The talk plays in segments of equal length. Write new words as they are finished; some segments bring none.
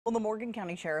Well, the Morgan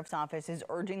County Sheriff's Office is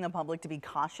urging the public to be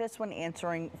cautious when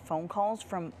answering phone calls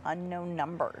from unknown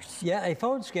numbers. Yeah, a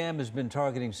phone scam has been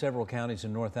targeting several counties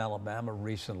in North Alabama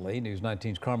recently. News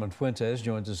 19's Carmen Fuentes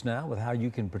joins us now with how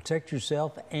you can protect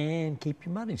yourself and keep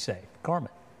your money safe. Carmen.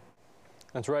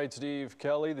 That's right, Steve.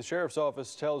 Kelly, the Sheriff's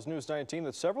Office tells News 19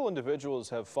 that several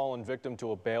individuals have fallen victim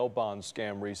to a bail bond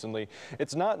scam recently.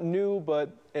 It's not new,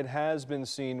 but it has been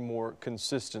seen more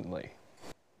consistently.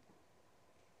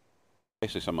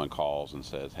 Basically, someone calls and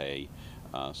says, hey,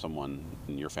 someone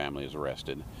in your family is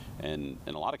arrested, and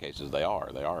in a lot of cases they are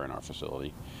in our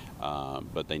facility,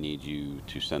 but they need you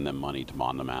to send them money to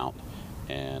bond them out.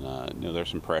 And there's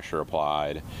some pressure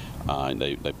applied.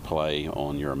 They play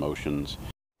on your emotions.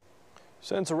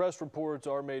 Since arrest reports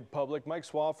are made public, Mike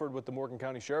Swafford with the Morgan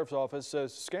County Sheriff's Office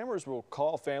says scammers will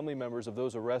call family members of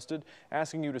those arrested,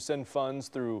 asking you to send funds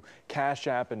through Cash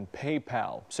App and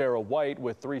PayPal. Sarah White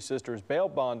with Three Sisters Bail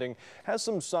Bonding has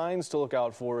some signs to look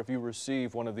out for if you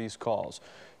receive one of these calls.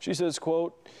 She says,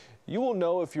 quote, "You will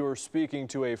know if you're speaking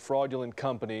to a fraudulent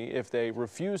company if they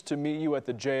refuse to meet you at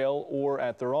the jail or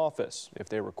at their office, if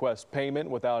they request payment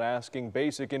without asking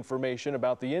basic information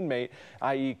about the inmate,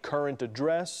 i.e. current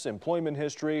address, employment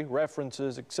history,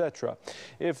 references, etc.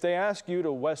 If they ask you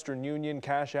to Western Union,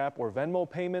 Cash App, or Venmo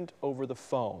payment over the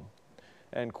phone."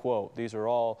 End quote. These are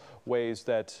all ways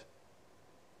that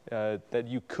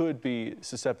you could be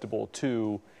susceptible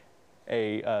to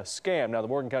a scam. Now, the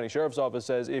Morgan County Sheriff's Office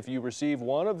says if you receive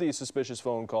one of these suspicious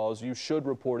phone calls, you should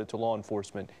report it to law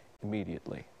enforcement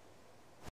immediately.